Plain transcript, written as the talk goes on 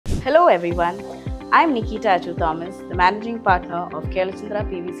Hello everyone, I'm Nikita Achu Thomas, the Managing Partner of Kelachandra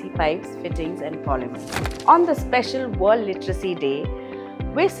PVC Pipes, Fittings and Polymers. On the special World Literacy Day,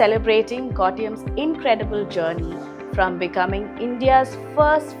 we're celebrating Kottayam's incredible journey from becoming India's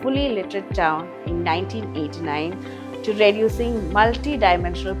first fully literate town in 1989 to reducing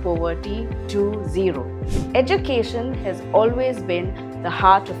multi-dimensional poverty to zero. Education has always been the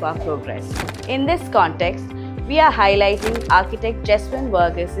heart of our progress. In this context, we are highlighting architect Jeswin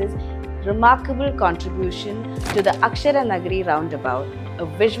Varghese's remarkable contribution to the Aksharanagari Roundabout, a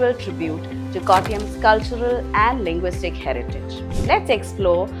visual tribute to Kottayam's cultural and linguistic heritage. Let's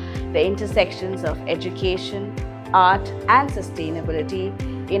explore the intersections of education, art and sustainability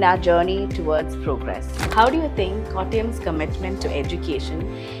in our journey towards progress. How do you think Kottayam's commitment to education,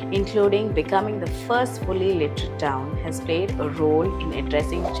 including becoming the first fully literate town, has played a role in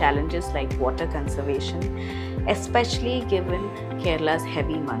addressing challenges like water conservation, especially given Kerala's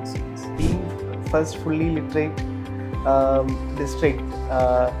heavy monsoons? Being first fully literate district,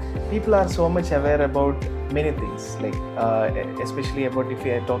 people are so much aware about many things, like especially about if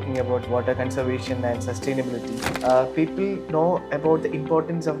we are talking about water conservation and sustainability. People know about the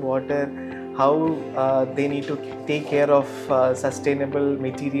importance of water, how they need to take care of sustainable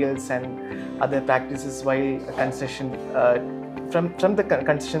materials and other practices while construction, from the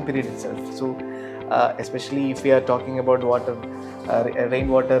construction period itself. So especially if we are talking about water,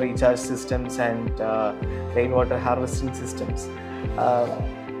 rainwater recharge systems and rainwater harvesting systems,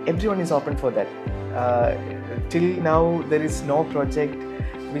 everyone is open for that. Till now there is no project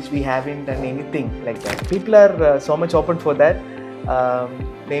which we haven't done anything like that. People are so much open for that.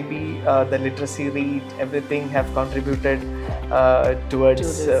 Maybe the literacy rate, everything have contributed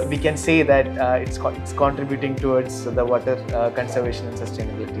towards, we can say that it's contributing towards the water conservation and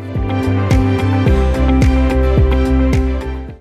sustainability.